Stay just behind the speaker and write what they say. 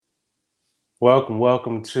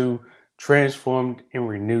Welcome to Transformed and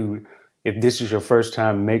Renewed. If this is your first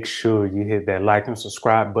time, make sure you hit that like and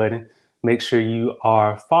subscribe button. Make sure you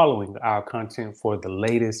are following our content for the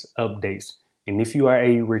latest updates. And if you are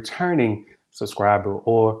a returning subscriber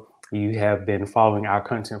or you have been following our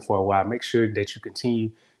content for a while, make sure that you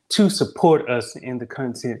continue to support us in the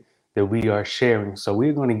content that we are sharing. So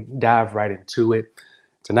we're going to dive right into it.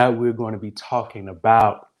 Tonight, we're going to be talking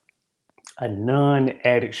about a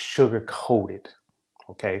non-added sugar coated.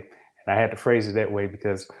 Okay. And I had to phrase it that way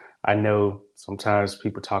because I know sometimes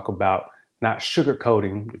people talk about not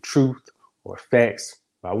sugarcoating the truth or facts.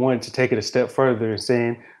 But I wanted to take it a step further and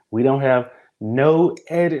saying we don't have no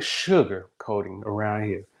added sugar coating around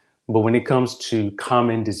here. But when it comes to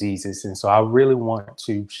common diseases, and so I really want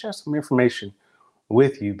to share some information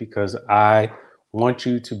with you because I want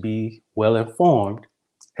you to be well informed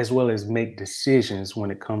as well as make decisions when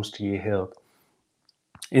it comes to your health.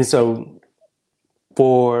 And so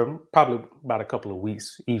for probably about a couple of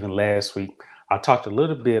weeks, even last week, I talked a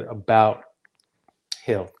little bit about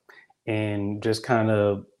health and just kind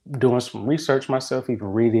of doing some research myself, even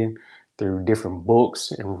reading through different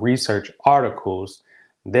books and research articles.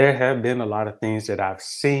 There have been a lot of things that I've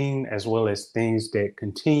seen, as well as things that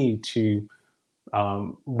continue to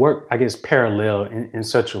work, I guess, parallel in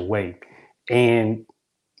such a way. And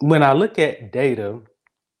when I look at data,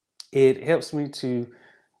 it helps me to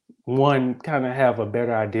one kind of have a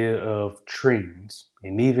better idea of trends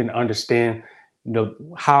and even understand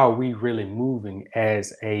how are we really moving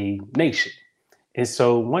as a nation. And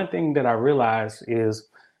so one thing that I realized is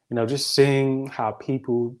just seeing how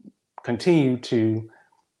people continue to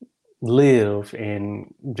live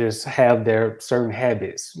and just have their certain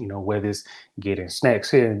habits, whether it's getting snacks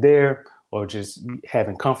here and there or just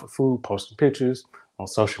having comfort food, posting pictures on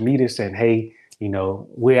social media saying, hey,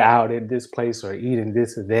 we're out at this place or eating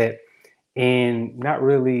this or that, and not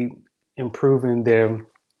really improving their,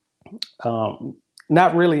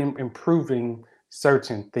 not really improving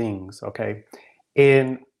certain things. Okay.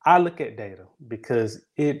 And I look at data because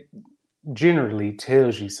it generally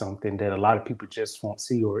tells you something that a lot of people just won't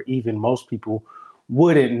see, or even most people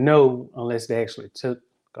wouldn't know unless they actually took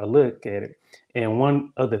a look at it. And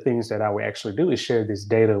one of the things that I would actually do is share this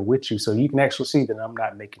data with you so you can actually see that I'm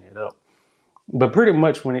not making it up. But pretty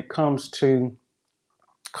much when it comes to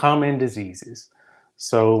common diseases,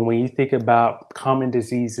 so when you think about common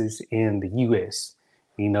diseases in the US,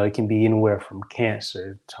 it can be anywhere from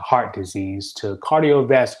cancer to heart disease to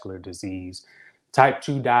cardiovascular disease, type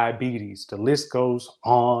 2 diabetes. The list goes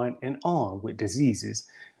on and on with diseases.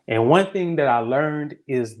 And one thing that I learned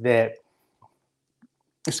is that,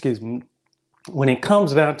 excuse me, when it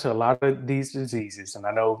comes down to a lot of these diseases, and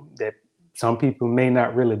I know that some people may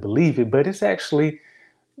not really believe it, but it's actually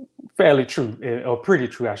fairly true, or pretty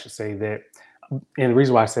true, I should say that. And the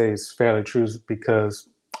reason why I say it's fairly true is because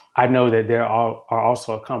I know that there are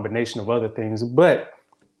also a combination of other things. But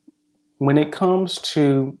when it comes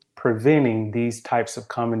to preventing these types of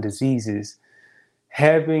common diseases,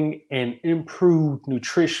 having an improved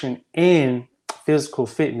nutrition and physical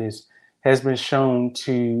fitness has been shown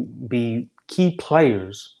to be key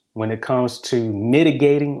players when it comes to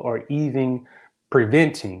mitigating or even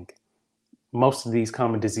preventing most of these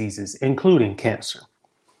common diseases, including cancer.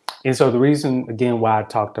 And so the reason, again, why I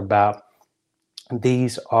talked about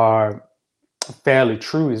these are fairly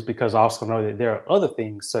true is because I also know that there are other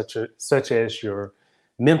things such as your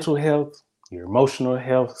mental health, your emotional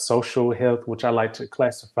health, social health, which I like to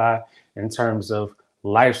classify in terms of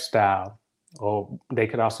lifestyle, or they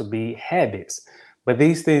could also be habits. But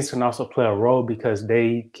these things can also play a role because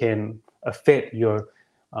they can affect your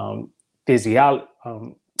um,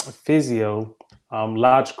 physiological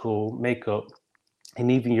makeup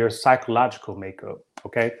and even your psychological makeup.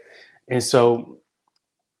 Okay. And so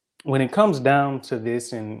when it comes down to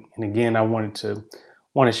this, and again, I want to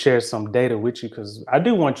share some data with you because I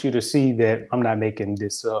do want you to see that I'm not making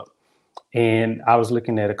this up. And I was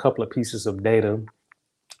looking at a couple of pieces of data,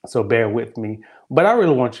 so bear with me. But I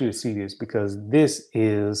really want you to see this because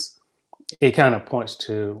it kind of points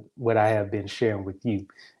to what I have been sharing with you.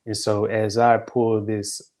 And so as I pull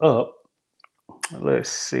this up, let's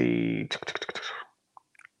see.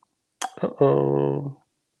 Uh-oh.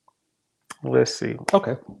 Let's see.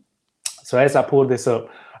 Okay. So as I pull this up,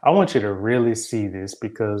 I want you to really see this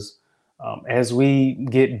because as we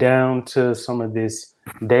get down to some of this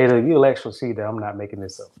data, you'll actually see that I'm not making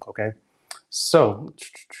this up. Okay. So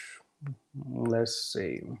let's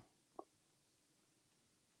see.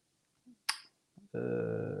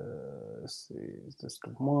 Let's see. Is this the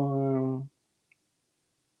one?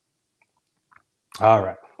 All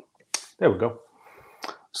right. There we go.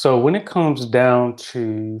 So when it comes down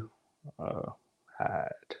to hide,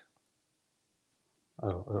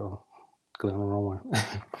 click on the wrong one.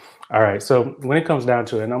 All right. So when it comes down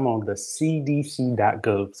to it, and I'm on the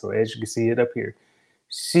CDC.gov. So as you can see it up here,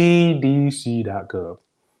 CDC.gov.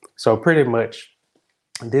 So pretty much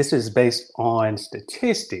this is based on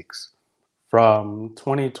statistics from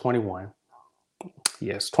 2021.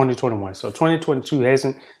 Yes, 2021. So 2022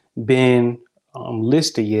 hasn't been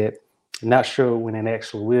listed yet. Not sure when it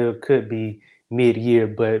actually will. Could be mid-year,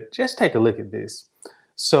 but just take a look at this.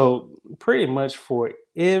 So pretty much for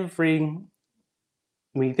every,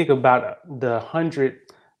 when you think about the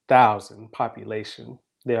 100,000 population,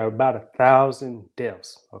 there are about 1,000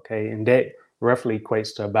 deaths. Okay, and that roughly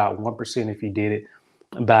equates to about 1% if you did it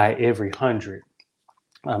by every 100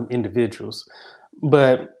 individuals.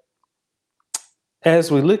 But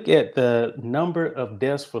as we look at the number of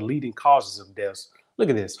deaths for leading causes of deaths,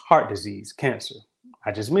 look at this: heart disease, cancer.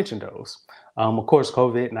 I just mentioned those. Of course,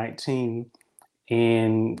 COVID-19,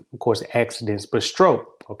 and of course, accidents, but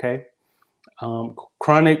stroke, okay?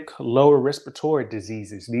 Chronic lower respiratory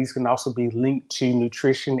diseases. These can also be linked to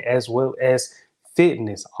nutrition as well as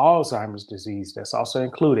fitness. Alzheimer's disease, that's also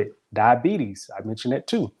included. Diabetes, I mentioned that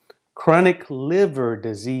too. Chronic liver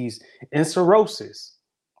disease and cirrhosis.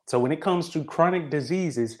 So when it comes to chronic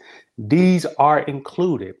diseases, these are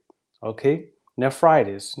included, okay?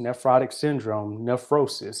 Nephritis, nephrotic syndrome,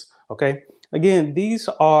 nephrosis, okay? Again, these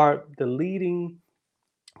are the leading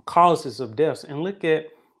causes of deaths. And look at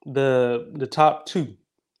the top two,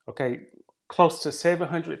 okay? Close to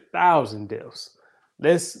 700,000 deaths.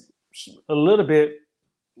 That's a little bit,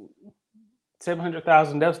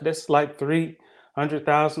 700,000 deaths, that's like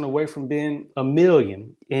 300,000 away from being a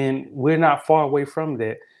million. And we're not far away from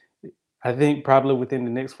that. I think probably within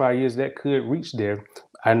the next 5 years that could reach there.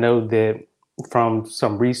 I know that from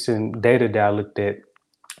some recent data that I looked at,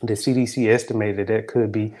 the CDC estimated that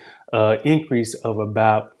could be an increase of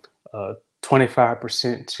about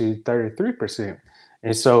 25% to 33%.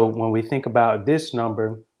 And so when we think about this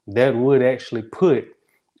number, that would actually put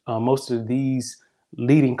most of these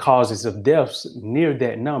leading causes of deaths near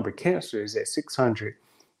that number. Cancer is at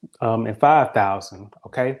 605,000,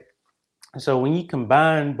 okay? So when you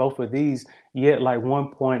combine both of these, you get like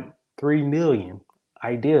 1.3 million,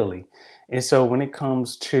 ideally. And so when it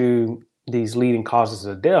comes to these leading causes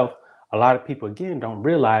of death, a lot of people again don't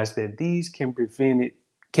realize that these can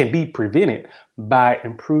be prevented by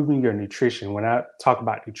improving your nutrition. When I talk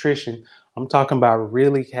about nutrition, I'm talking about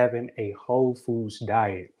really having a whole foods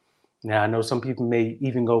diet. Now I know some people may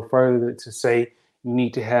even go further to say you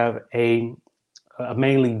need to have a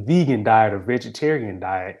mainly vegan diet or vegetarian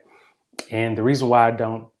diet. And the reason why I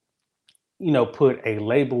don't, put a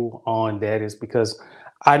label on that is because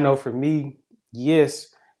I know for me, yes,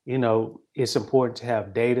 it's important to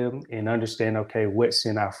have data and understand, okay, what's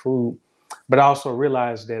in our food, but I also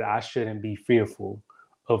realize that I shouldn't be fearful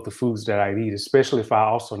of the foods that I eat, especially if I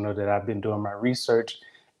also know that I've been doing my research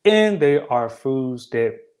and there are foods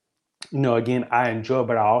that, again, I enjoy,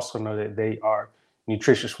 but I also know that they are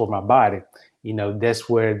nutritious for my body. That's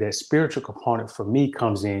where that spiritual component for me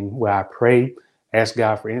comes in, where I pray, ask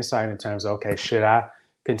God for insight in terms of, okay, should I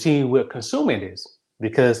continue with consuming this?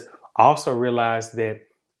 Because I also realize that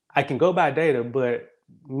I can go by data, but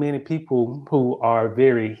many people who are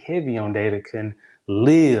very heavy on data can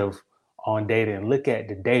live on data and look at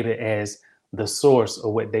the data as the source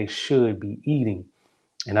of what they should be eating.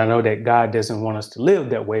 And I know that God doesn't want us to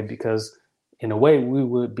live that way, because in a way we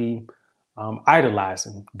would be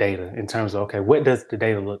idolizing data in terms of, okay, what does the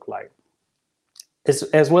data look like?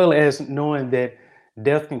 As well as knowing that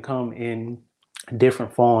death can come in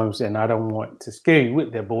different forms. And I don't want to scare you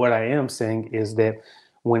with that. But what I am saying is that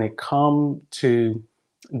when it comes to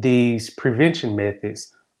these prevention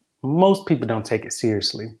methods, most people don't take it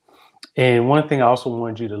seriously. And one thing I also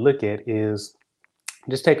wanted you to look at is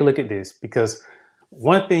just take a look at this, because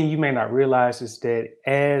one thing you may not realize is that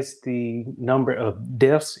as the number of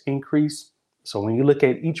deaths increase, so when you look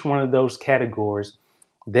at each one of those categories,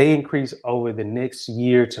 they increase over the next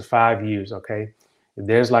year to 5 years, okay? If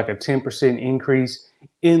there's like a 10% increase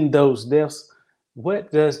in those deaths,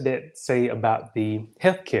 what does that say about the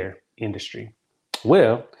healthcare industry?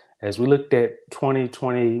 Well, as we looked at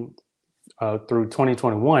 2020 through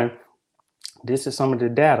 2021, this is some of the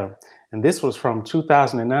data. And this was from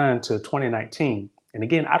 2009 to 2019. And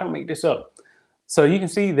again, I don't make this up. So you can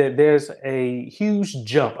see that there's a huge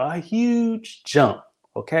jump,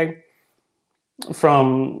 okay?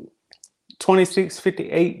 From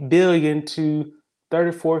 26.58 billion to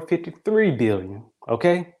 34.53 billion,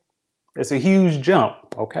 okay? It's a huge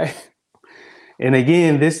jump, okay? And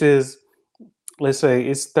again, this is let's say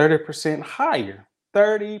it's 30% higher.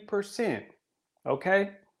 30%.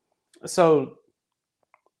 Okay. So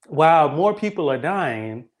while more people are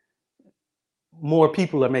dying, more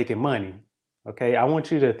people are making money. Okay. I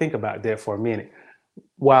want you to think about that for a minute.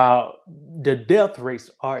 While the death rates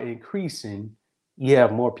are increasing, you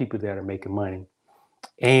have more people that are making money.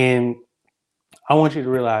 And I want you to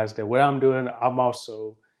realize that what I'm doing, I'm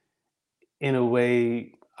also, in a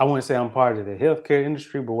way, I wouldn't say I'm part of the healthcare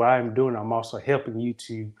industry, but what I'm doing, I'm also helping you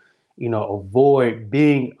to, avoid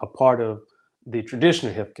being a part of the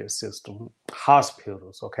traditional healthcare system,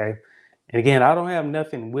 hospitals. Okay. And again, I don't have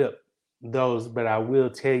nothing with those, but I will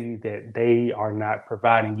tell you that they are not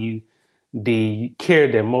providing you the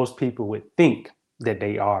care that most people would think that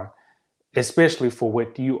they are, especially for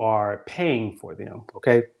what you are paying for them.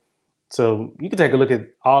 Okay. So you can take a look at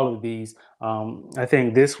all of these. I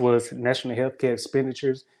think this was national healthcare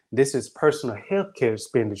expenditures. This is personal healthcare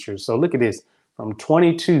expenditures. So look at this, from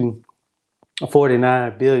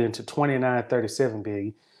 22.49 billion to 29.37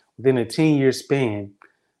 billion within a 10-year span.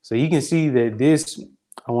 So you can see that this,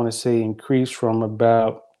 I want to say, increased from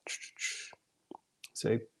about,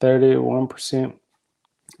 say, 31%,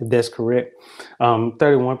 if that's correct,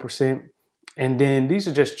 31%. And then these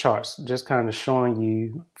are just charts, just kind of showing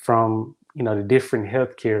you from, the different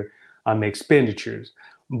healthcare expenditures.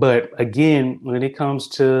 But again, when it comes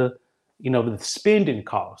to, the spending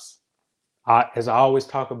costs, as I always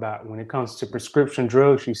talk about, when it comes to prescription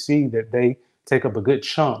drugs, you see that they take up a good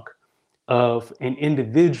chunk of an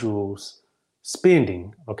individual's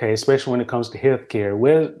spending, okay, especially when it comes to healthcare.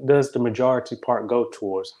 Where does the majority part go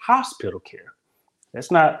towards? Hospital care.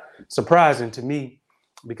 That's not surprising to me,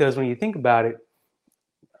 because when you think about it,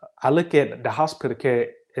 I look at the hospital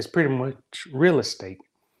care as pretty much real estate.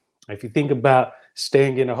 If you think about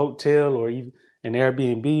staying in a hotel or even an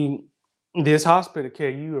Airbnb, this hospital care,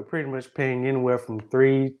 you are pretty much paying anywhere from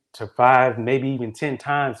 3 to 5, maybe even 10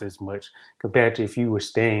 times as much compared to if you were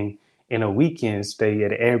staying in a weekend stay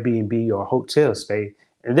at an Airbnb or hotel stay.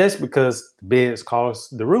 And that's because the beds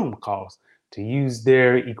cost, the room costs, to use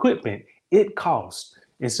their equipment, it costs.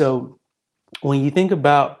 And so when you think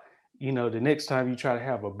about, the next time you try to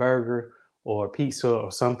have a burger or a pizza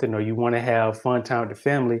or something, or you want to have fun time with the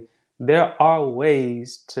family, there are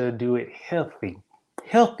ways to do it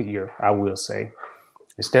healthier, I will say.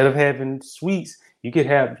 Instead of having sweets, you could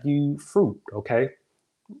have fruit. Okay.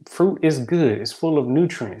 Fruit is good. It's full of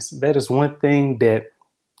nutrients. That is one thing that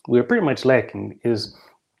we're pretty much lacking is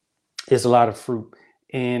a lot of fruit.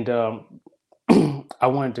 And I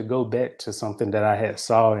wanted to go back to something that I had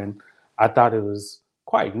saw, and I thought it was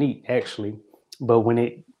quite neat actually. But when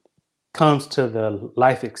it comes to the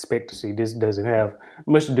life expectancy, this doesn't have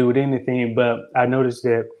much to do with anything. But I noticed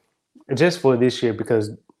that just for this year,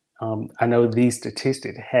 because I know these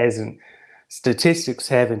statistics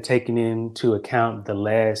haven't taken into account the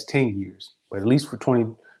last 10 years, but at least for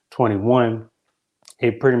 2021,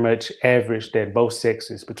 it pretty much averaged that both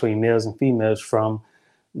sexes, between males and females, from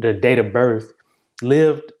the date of birth,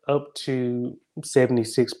 lived up to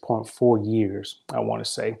 76.4 years, I want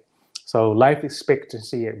to say. So life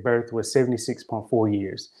expectancy at birth was 76.4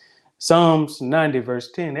 years. Psalms 90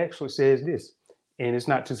 verse 10 actually says this, and it's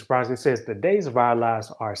not too surprising. It says, the days of our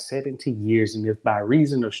lives are 70 years, and if by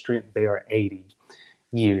reason of strength they are 80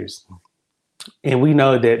 years. And we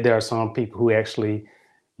know that there are some people who actually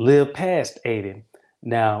live past 80.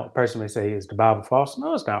 Now, a person may say, is the Bible false?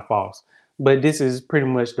 No, it's not false. But this is pretty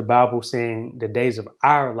much the Bible saying the days of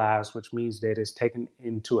our lives, which means that it's taken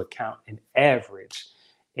into account an average.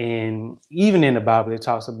 And even in the Bible, it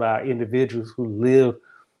talks about individuals who live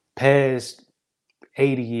past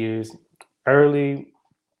 80 years. Early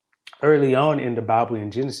on in the Bible, in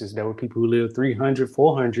Genesis, there were people who lived 300,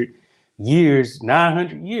 400 years,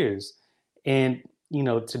 900 years. And,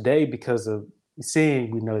 today, because of sin,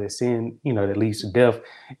 we know that sin, that leads to death,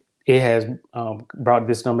 it has brought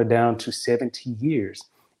this number down to 70 years.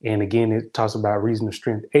 And again, it talks about reason of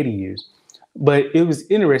strength, 80 years. But it was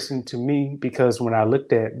interesting to me because when I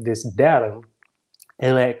looked at this data,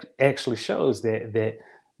 it actually shows that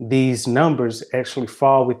these numbers actually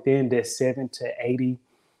fall within that 7 to 80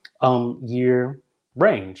 year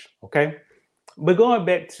range. Okay. But going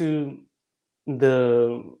back to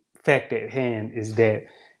the fact at hand is that,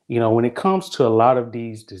 when it comes to a lot of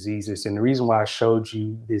these diseases, and the reason why I showed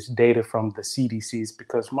you this data from the CDC is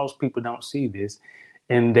because most people don't see this,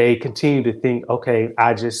 and they continue to think, okay,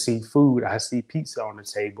 I just see food, I see pizza on the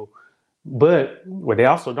table. But what they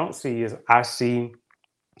also don't see is I see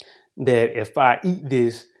that if I eat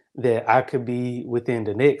this, that I could be within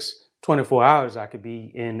the next 24 hours, I could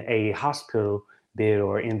be in a hospital bed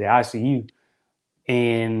or in the ICU.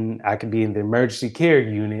 and I could be in the emergency care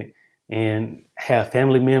unit and have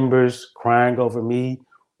family members crying over me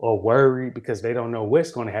or worried because they don't know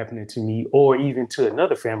what's going to happen to me, or even to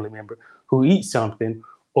another family member who eats something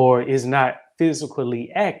or is not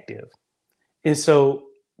physically active. And so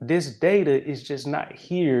this data is just not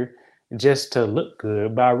here just to look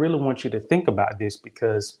good, but I really want you to think about this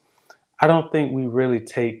because I don't think we really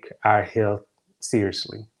take our health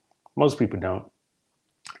seriously. Most people don't.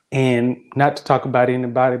 And not to talk about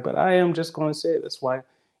anybody, but I am just going to say it. That's why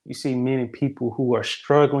you see many people who are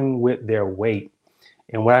struggling with their weight.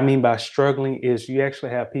 And what I mean by struggling is you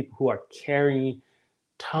actually have people who are carrying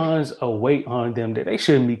tons of weight on them that they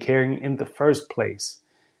shouldn't be carrying in the first place.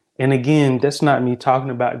 And again, that's not me talking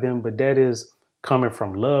about them, but that is coming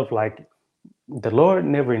from love. Like the Lord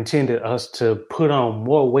never intended us to put on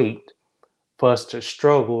more weight for us to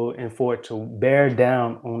struggle and for it to bear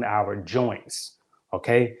down on our joints.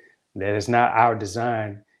 Okay. That is not our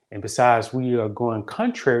design. And besides, we are going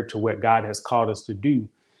contrary to what God has called us to do.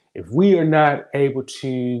 If we are not able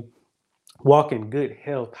to walk in good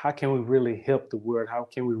health, how can we really help the world? How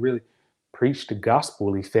can we really preach the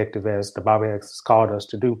gospel effective as the Bible has called us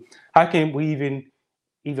to do? How can we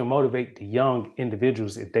even motivate the young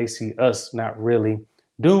individuals if they see us not really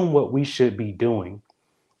doing what we should be doing?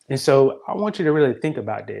 And so I want you to really think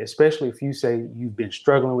about that, especially if you say you've been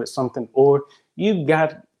struggling with something or you've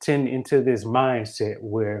gotten into this mindset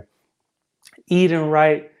where eating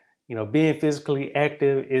right, being physically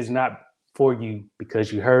active is not for you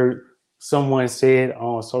because you heard someone said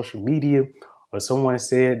on social media or someone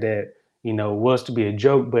said that, was to be a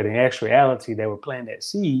joke, but in actuality, they were planting that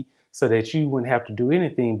seed so that you wouldn't have to do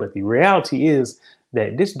anything. But the reality is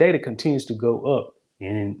that this data continues to go up.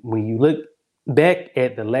 And when you look back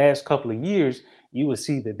at the last couple of years, you will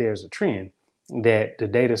see that there's a trend that the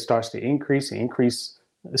data starts to increase and increase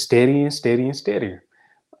steady and steady and steadier.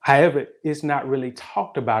 However, it's not really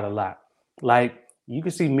talked about a lot. Like you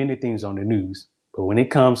can see many things on the news, but when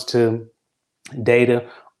it comes to data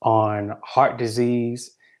on heart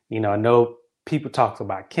disease, I know people talk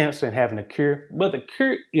about cancer and having a cure, but the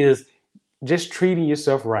cure is just treating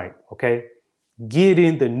yourself right. Okay. Get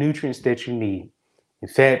in the nutrients that you need. In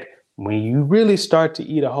fact, when you really start to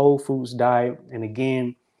eat a whole foods diet, and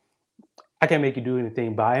again, I can't make you do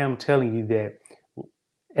anything, but I am telling you that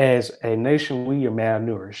as a nation, we are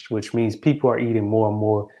malnourished, which means people are eating more and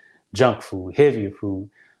more junk food, heavier food,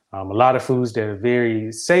 a lot of foods that are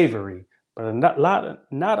very savory, but not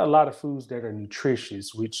a lot of foods that are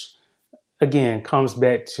nutritious, which again comes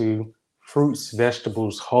back to fruits,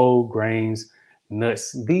 vegetables, whole grains,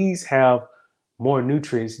 nuts. These have more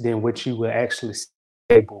nutrients than what you will actually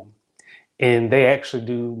stable, and they actually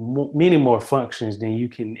do many more functions than you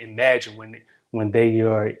can imagine when they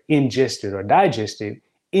are ingested or digested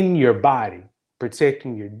in your body,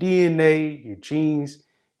 protecting your DNA, your genes,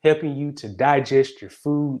 helping you to digest your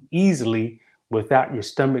food easily without your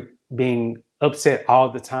stomach being upset all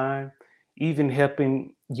the time, even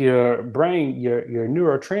helping your brain, your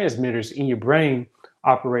neurotransmitters in your brain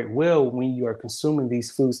operate well when you are consuming these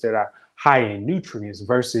foods that are high in nutrients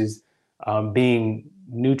versus being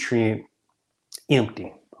nutrient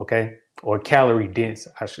empty, okay, or calorie dense,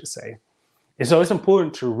 I should say. And so it's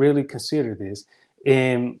important to really consider this.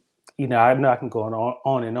 And I know I can go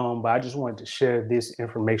on and on, but I just wanted to share this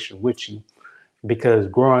information with you because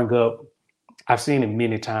growing up, I've seen it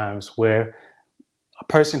many times where a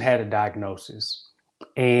person had a diagnosis,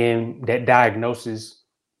 and that diagnosis,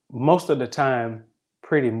 most of the time,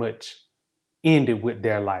 pretty much ended with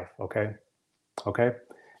their life. Okay. Okay.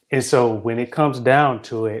 And so when it comes down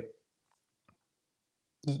to it,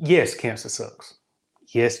 yes, cancer sucks.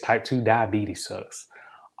 Yes, type 2 diabetes sucks.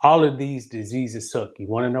 All of these diseases suck. You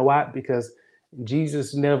want to know why? Because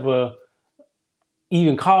Jesus never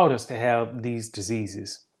even called us to have these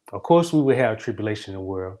diseases. Of course, we will have tribulation in the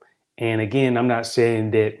world. And again, I'm not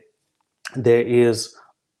saying that there is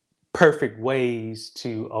perfect ways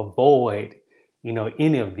to avoid,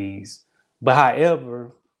 any of these. But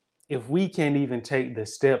however, if we can't even take the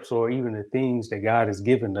steps or even the things that God has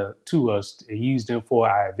given to us to use them for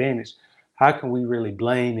our advantage, how can we really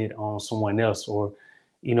blame it on someone else? Or,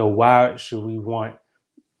 why should we want,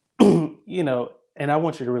 and I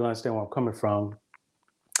want you to really understand where I'm coming from.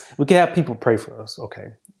 We can have people pray for us. Okay.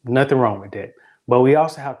 Nothing wrong with that. But we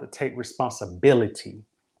also have to take responsibility.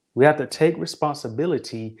 We have to take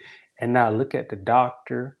responsibility and not look at the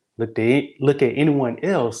doctor, look at anyone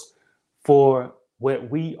else for what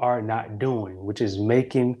we are not doing, which is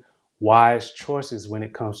making wise choices when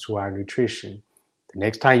it comes to our nutrition. The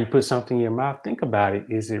next time you put something in your mouth, think about it.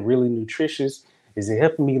 Is it really nutritious? Is it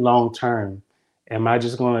helping me long term? Am I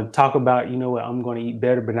just going to talk about, you know what, I'm going to eat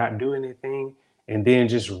better, but not do anything, and then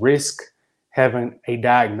just risk having a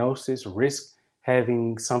diagnosis, risk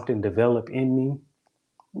having something develop in me?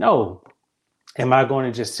 No. Am I going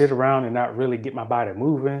to just sit around and not really get my body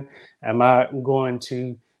moving? Am I going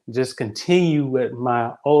to just continue with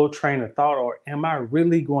my old train of thought? Or am I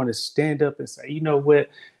really going to stand up and say, you know what,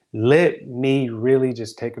 let me really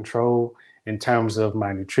just take control in terms of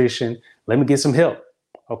my nutrition? Let me get some help.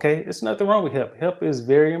 Okay. There's nothing wrong with help. Help is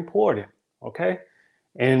very important. Okay.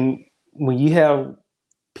 And when you have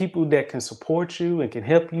people that can support you and can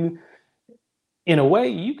help you, in a way,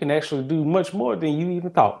 you can actually do much more than you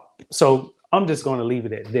even thought. So I'm just going to leave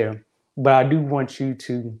it at there. But I do want you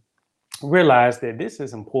to realize that this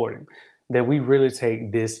is important, that we really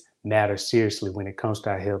take this matter seriously when it comes to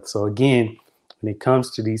our health. So again, when it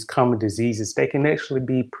comes to these common diseases, they can actually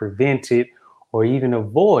be prevented or even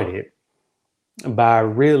avoided by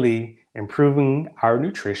really improving our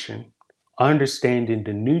nutrition, understanding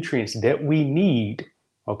the nutrients that we need,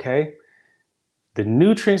 okay? The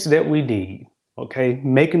nutrients that we need, okay?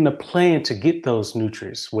 Making the plan to get those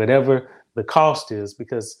nutrients, whatever the cost is,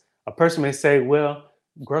 because a person may say, well,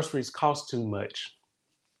 groceries cost too much,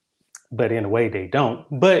 but in a way they don't.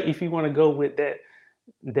 But if you want to go with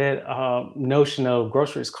that notion of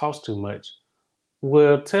groceries cost too much,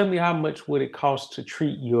 well, tell me, how much would it cost to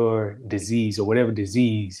treat your disease or whatever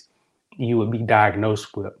disease you would be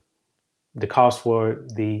diagnosed with? The cost for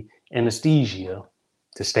the anesthesia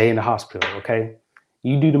to stay in the hospital, okay?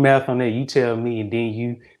 You do the math on that, you tell me, and then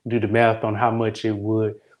you do the math on how much it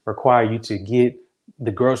would require you to get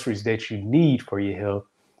the groceries that you need for your health.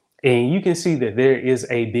 And you can see that there is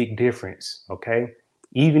a big difference, okay?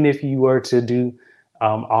 Even if you were to do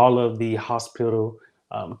all of the hospital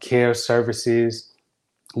care services,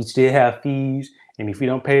 you still have fees. And if you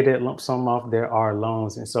don't pay that lump sum off, there are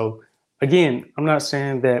loans. And so, again, I'm not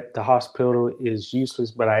saying that the hospital is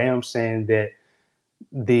useless, but I am saying that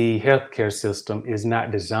the healthcare system is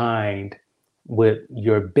not designed with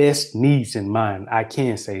your best needs in mind. I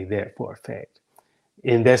can say that for a fact.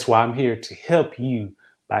 And that's why I'm here to help you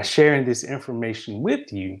by sharing this information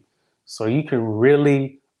with you so you can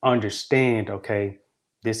really understand, okay,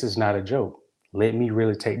 this is not a joke. Let me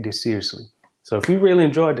really take this seriously. So if you really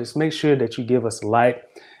enjoyed this, make sure that you give us a like,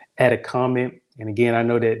 add a comment. And again, I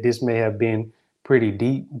know that this may have been pretty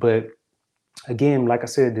deep, but again, like I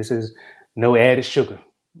said, this is no added sugar.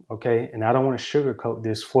 Okay. And I don't want to sugarcoat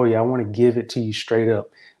this for you. I want to give it to you straight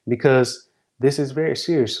up because this is very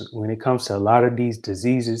serious when it comes to a lot of these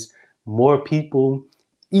diseases. More people,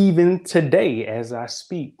 even today, as I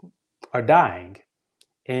speak, are dying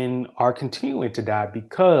and are continuing to die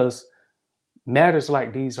because matters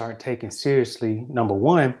like these aren't taken seriously. Number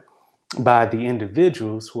one, by the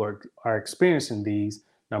individuals who are experiencing these.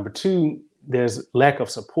 Number two, there's lack of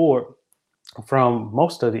support from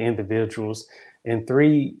most of the individuals. And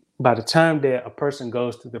three, by the time that a person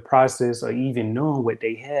goes through the process or even knowing what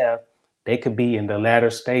they have, they could be in the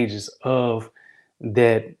latter stages of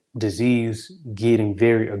that disease getting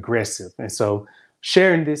very aggressive. And so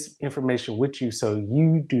sharing this information with you so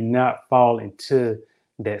you do not fall into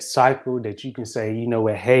that cycle, that you can say, you know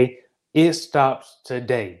what, hey, it stops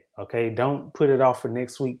today. Okay. Don't put it off for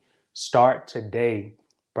next week. Start today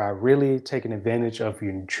by really taking advantage of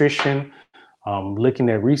your nutrition, looking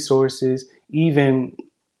at resources, even,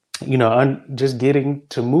 just getting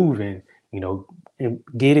to moving, and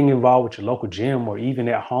getting involved with your local gym or even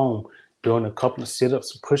at home, doing a couple of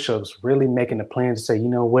sit-ups, push-ups, really making a plan to say, you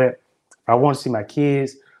know what, if I want to see my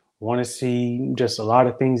kids, want to see just a lot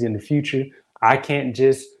of things in the future, I can't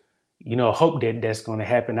just, hope that that's going to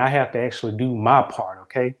happen. I have to actually do my part.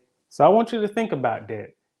 Okay. So I want you to think about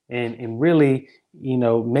that and really,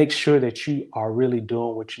 make sure that you are really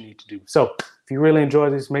doing what you need to do. So if you really enjoy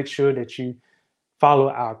this, make sure that you follow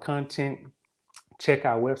our content. Check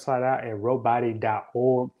our website out at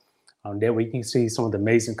robody.org. There where you can see some of the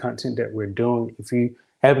amazing content that we're doing. If you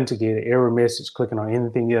happen to get an error message clicking on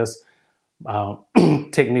anything else,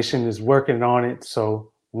 technician is working on it.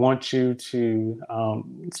 So want you to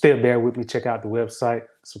stay there with me. Check out the website,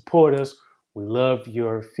 support us. We love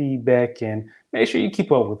your feedback and make sure you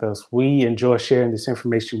keep up with us. We enjoy sharing this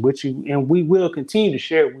information with you, and we will continue to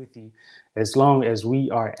share it with you as long as we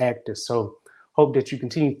are active. So hope that you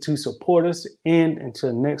continue to support us. And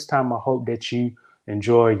until next time, I hope that you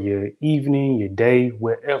enjoy your evening, your day,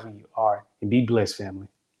 wherever you are, and be blessed, family.